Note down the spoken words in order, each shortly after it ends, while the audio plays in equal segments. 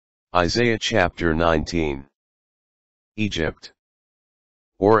Isaiah chapter 19. Egypt.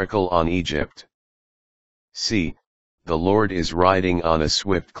 Oracle on Egypt. See, the Lord is riding on a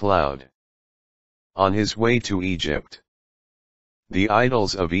swift cloud, on his way to Egypt. The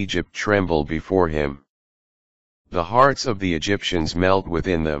idols of Egypt tremble before him. The hearts of the Egyptians melt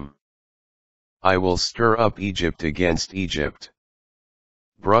within them. I will stir up Egypt against Egypt.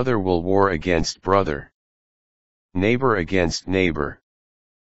 Brother will war against brother. Neighbor against neighbor.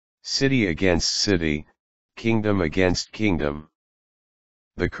 City against city, kingdom against kingdom.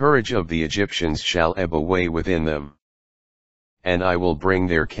 The courage of the Egyptians shall ebb away within them. And I will bring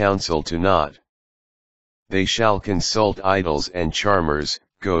their counsel to naught. They shall consult idols and charmers,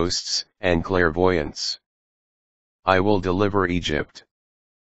 ghosts, and clairvoyants. I will deliver Egypt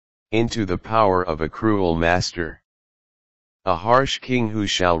into the power of a cruel master, a harsh king who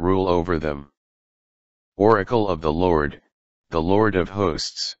shall rule over them. Oracle of the Lord of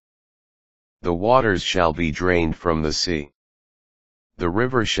hosts. The waters shall be drained from the sea. The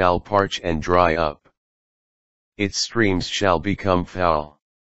river shall parch and dry up. Its streams shall become foul.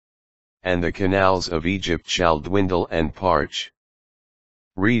 And the canals of Egypt shall dwindle and parch.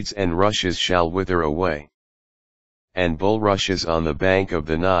 Reeds and rushes shall wither away. And bulrushes on the bank of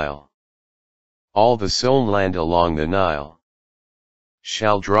the Nile. All the sown land along the Nile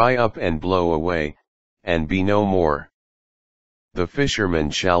shall dry up and blow away, and be no more. The fishermen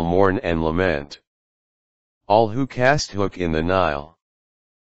shall mourn and lament. All who cast hook in the Nile,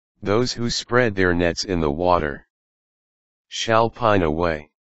 those who spread their nets in the water, shall pine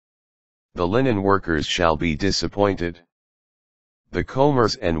away. The linen workers shall be disappointed. The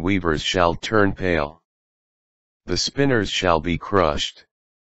combers and weavers shall turn pale. The spinners shall be crushed.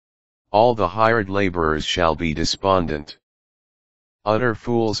 All the hired laborers shall be despondent. Utter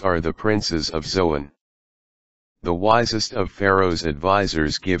fools are the princes of Zoan. The wisest of Pharaoh's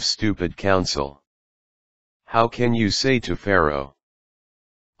advisers give stupid counsel. How can you say to Pharaoh,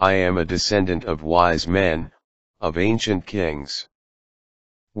 I am a descendant of wise men, of ancient kings?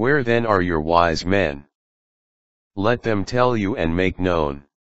 Where then are your wise men? Let them tell you and make known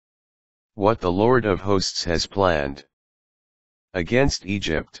what the Lord of hosts has planned against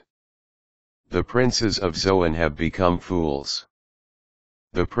Egypt. The princes of Zoan have become fools.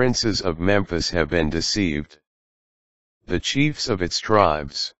 The princes of Memphis have been deceived. The chiefs of its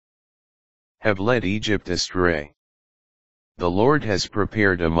tribes have led Egypt astray. The Lord has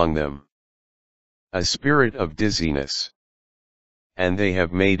prepared among them a spirit of dizziness, and they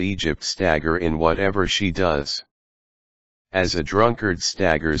have made Egypt stagger in whatever she does. As a drunkard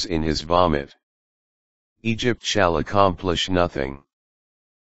staggers in his vomit, Egypt shall accomplish nothing.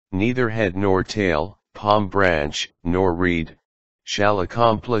 Neither head nor tail, palm branch, nor reed, shall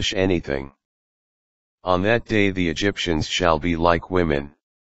accomplish anything. On that day the Egyptians shall be like women,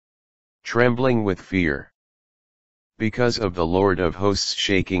 trembling with fear, because of the Lord of hosts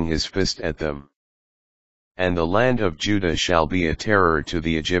shaking his fist at them. And the land of Judah shall be a terror to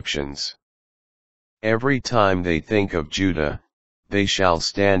the Egyptians. Every time they think of Judah, they shall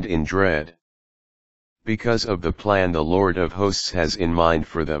stand in dread, because of the plan the Lord of hosts has in mind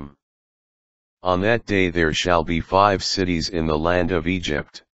for them. On that day there shall be 5 cities in the land of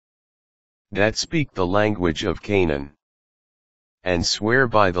Egypt, that speak the language of Canaan, and swear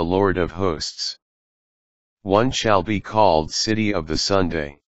by the Lord of hosts. One shall be called City of the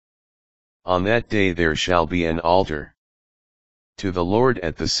Sunday. On that day there shall be an altar to the Lord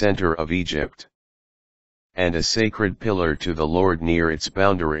at the center of Egypt, and a sacred pillar to the Lord near its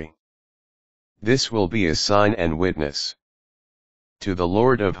boundary. This will be a sign and witness to the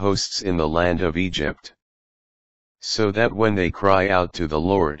Lord of hosts in the land of Egypt, so that when they cry out to the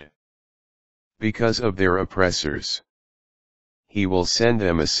Lord because of their oppressors, he will send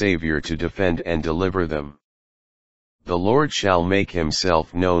them a Savior to defend and deliver them. The Lord shall make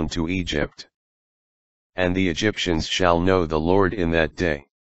himself known to Egypt, and the Egyptians shall know the Lord in that day.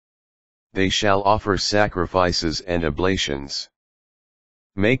 They shall offer sacrifices and oblations,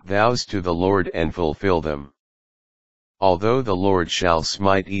 make vows to the Lord and fulfill them. Although the Lord shall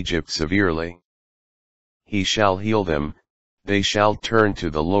smite Egypt severely, he shall heal them, they shall turn to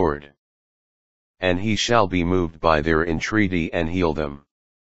the Lord, and he shall be moved by their entreaty and heal them.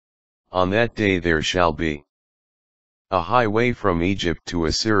 On that day there shall be a highway from Egypt to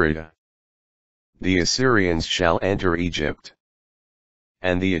Assyria. The Assyrians shall enter Egypt,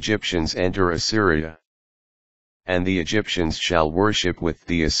 and the Egyptians enter Assyria, and the Egyptians shall worship with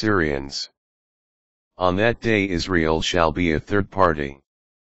the Assyrians. On that day Israel shall be a third party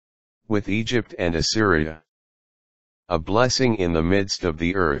with Egypt and Assyria, a blessing in the midst of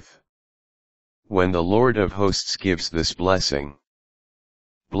the earth. When the Lord of hosts gives this blessing,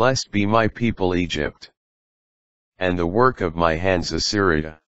 Blessed be my people Egypt, and the work of my hands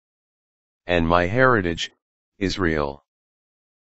Assyria, and my heritage, Israel.